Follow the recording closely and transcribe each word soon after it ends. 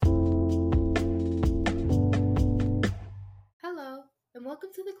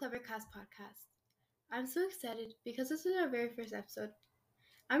Welcome to the Clevercast podcast. I'm so excited because this is our very first episode.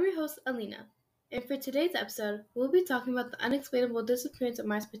 I'm your host, Alina, and for today's episode, we'll be talking about the unexplainable disappearance of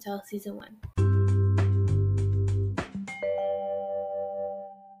Mars Patel Season 1.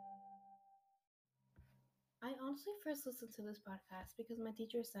 I honestly first listened to this podcast because my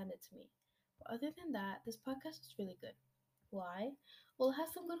teacher assigned it to me. But other than that, this podcast is really good. Why? Well, it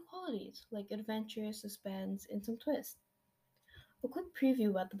has some good qualities, like adventure, suspense, and some twists. A quick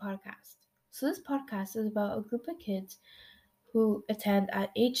preview about the podcast. So this podcast is about a group of kids who attend at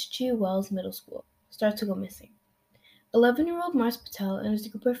H.G. Wells Middle School start to go missing. 11-year-old Mars Patel and his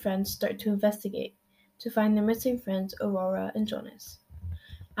group of friends start to investigate to find their missing friends Aurora and Jonas.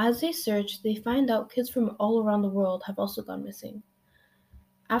 As they search, they find out kids from all around the world have also gone missing.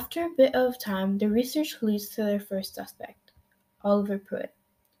 After a bit of time, their research leads to their first suspect, Oliver Pruitt.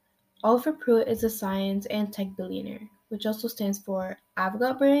 Oliver Pruitt is a science and tech billionaire, which also stands for I've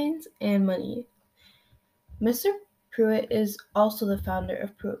got brains and money. Mr. Pruitt is also the founder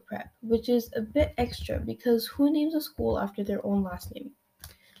of Pruitt Prep, which is a bit extra because who names a school after their own last name?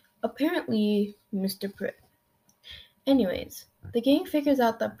 Apparently, Mr. Pruitt. Anyways, the gang figures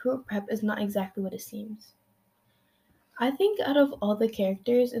out that Pruitt Prep is not exactly what it seems. I think out of all the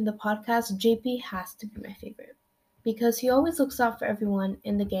characters in the podcast, JP has to be my favorite because he always looks out for everyone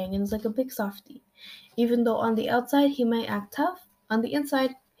in the gang and is like a big softie. Even though on the outside he might act tough, on the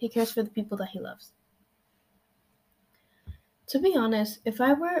inside he cares for the people that he loves. To be honest, if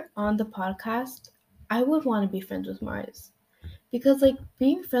I were on the podcast, I would want to be friends with Mars. Because,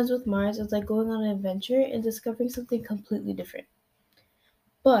 being friends with Mars is like going on an adventure and discovering something completely different.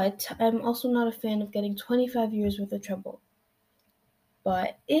 But I'm also not a fan of getting 25 years worth of trouble.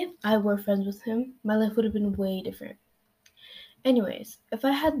 But if I were friends with him, my life would have been way different. Anyways, if I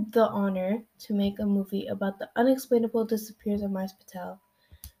had the honor to make a movie about the unexplainable disappearance of Mars Patel,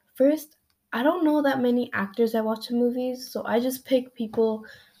 first, I don't know that many actors I watch in movies, so I just pick people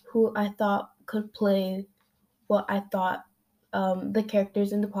who I thought could play what I thought the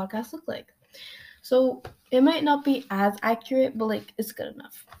characters in the podcast look like. So it might not be as accurate, but it's good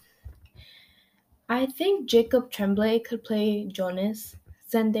enough. I think Jacob Tremblay could play Jonas,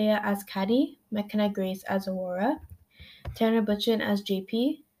 Zendaya as Caddy, McKenna Grace as Aurora, Tanner Butchin as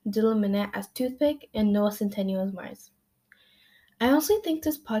JP, Dylan Minnette as Toothpick, and Noah Centennial as Mars. I honestly think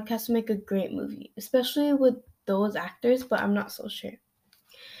this podcast would make a great movie, especially with those actors, but I'm not so sure.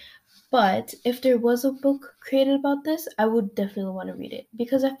 But if there was a book created about this, I would definitely want to read it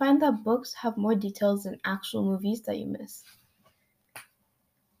because I find that books have more details than actual movies that you miss.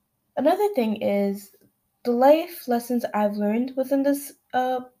 Another thing is the life lessons I've learned within this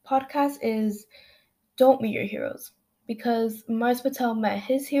podcast is don't meet your heroes because Mars Patel met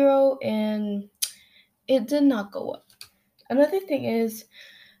his hero and it did not go well. Another thing is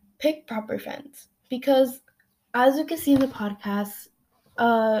pick proper friends because as you can see in the podcast,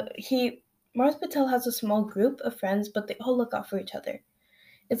 Mars Patel has a small group of friends, but they all look out for each other.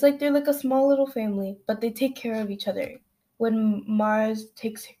 It's like they're like a small little family, but they take care of each other. When Mars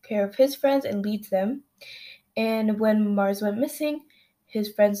takes care of his friends and leads them, and when Mars went missing,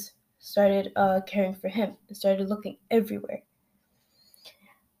 his friends started caring for him and started looking everywhere.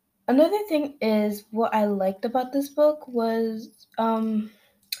 Another thing is what I liked about this book was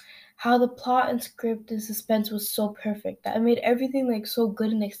how the plot and script and suspense was so perfect that it made everything so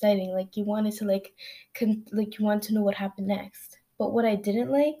good and exciting. You wanted to you wanted to know what happened next. But what I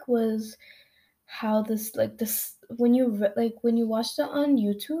didn't like was how this when you watched it on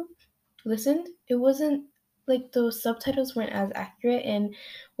YouTube, listened, it wasn't the subtitles weren't as accurate. And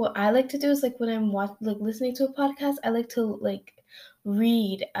what I like to do is when I'm listening to a podcast, I like to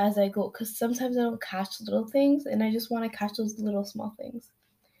read as I go because sometimes I don't catch little things and I just want to catch those little small things.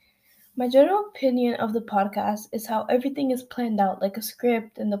 My general opinion of the podcast is how everything is planned out, like a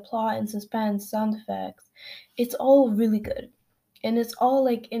script and the plot and suspense, sound effects. It's all really good. And it's all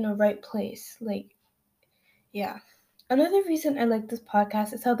in a right place. Yeah. Another reason I like this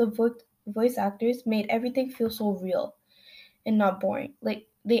podcast is how the voice actors made everything feel so real and not boring.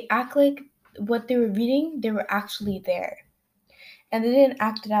 They act like what they were reading, they were actually there. And they didn't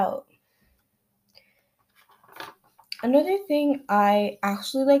act it out. Another thing I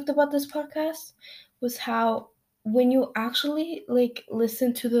actually liked about this podcast was how when you actually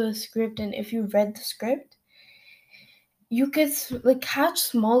listen to the script and if you read the script, you could catch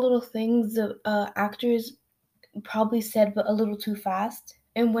small little things the actors probably said but a little too fast.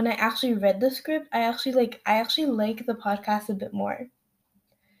 And when I actually read the script, I actually like the podcast a bit more.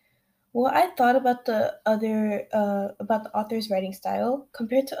 What I thought about the author's writing style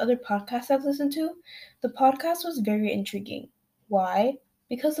compared to other podcasts I've listened to, the podcast was very intriguing. Why?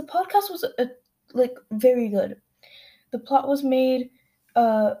 because the podcast was very good. The plot was made.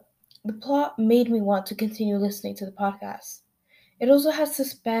 The plot made me want to continue listening to the podcast. It also had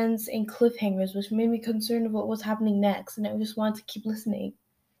suspense and cliffhangers, which made me concerned about what's happening next, and I just wanted to keep listening.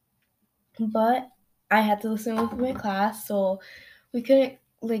 But I had to listen with my class, so we couldn't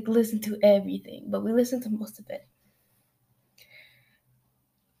listen to everything, but we listened to most of it.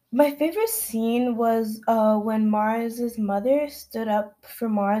 My favorite scene was when Mars's mother stood up for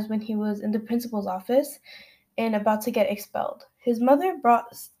Mars when he was in the principal's office and about to get expelled. His mother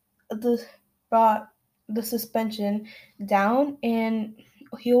the brought the suspension down, and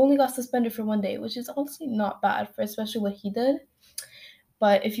he only got suspended for 1 day, which is honestly not bad for especially what he did.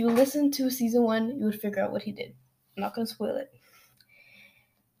 But if you listen to season 1, you would figure out what he did. I'm not gonna spoil it.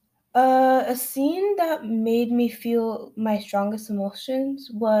 A scene that made me feel my strongest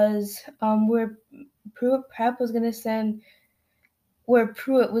emotions was where Pruitt was gonna send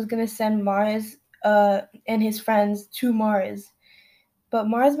Mars and his friends to Mars. But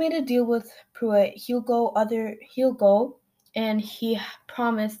Mars made a deal with Pruitt. He'll go, and he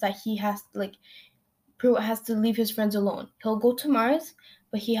promised that Pruitt has to leave his friends alone. He'll go to Mars,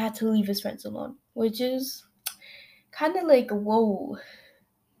 but he had to leave his friends alone, which is kind of like, whoa,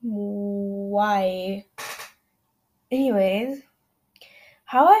 why? Anyways,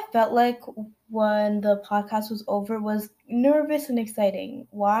 how I felt like when the podcast was over was nervous and exciting.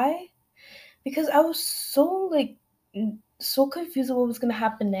 Why? Because I was so confused of what was gonna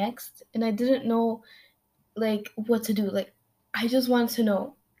happen next, and I didn't know what to do. I just wanted to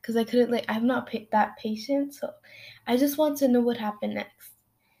know because I couldn't I'm not that patient, so I just wanted to know what happened next.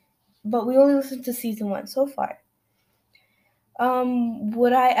 But we only listened to season 1 so far.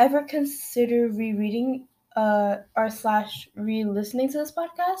 Would I ever consider rereading or slash re-listening to this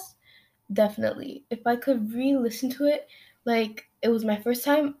podcast? Definitely. If I could re-listen to it like it was my first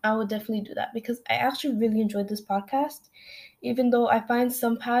time, I would definitely do that because I actually really enjoyed this podcast, even though I find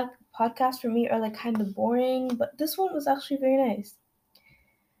some podcasts for me are kind of boring, but this one was actually very nice.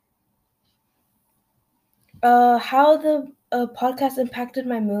 How the podcast impacted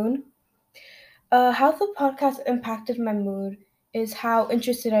my mood. How the podcast impacted my mood is how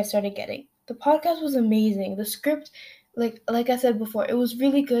interested I started getting. The podcast was amazing. The script, like I said before, it was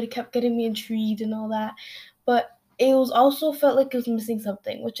really good. It kept getting me intrigued and all that. But it was also felt like it was missing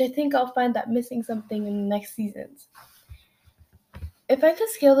something, which I think I'll find that missing something in the next seasons. If I could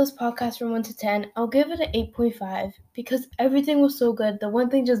scale this podcast from 1 to 10, I'll give it an 8.5 because everything was so good. The one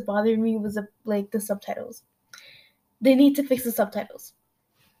thing just bothered me was the subtitles. They need to fix the subtitles.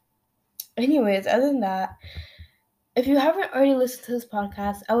 Anyways, other than that, if you haven't already listened to this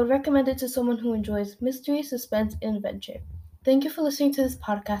podcast, I would recommend it to someone who enjoys mystery, suspense, and adventure. Thank you for listening to this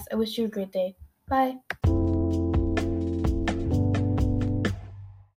podcast. I wish you a great day. Bye.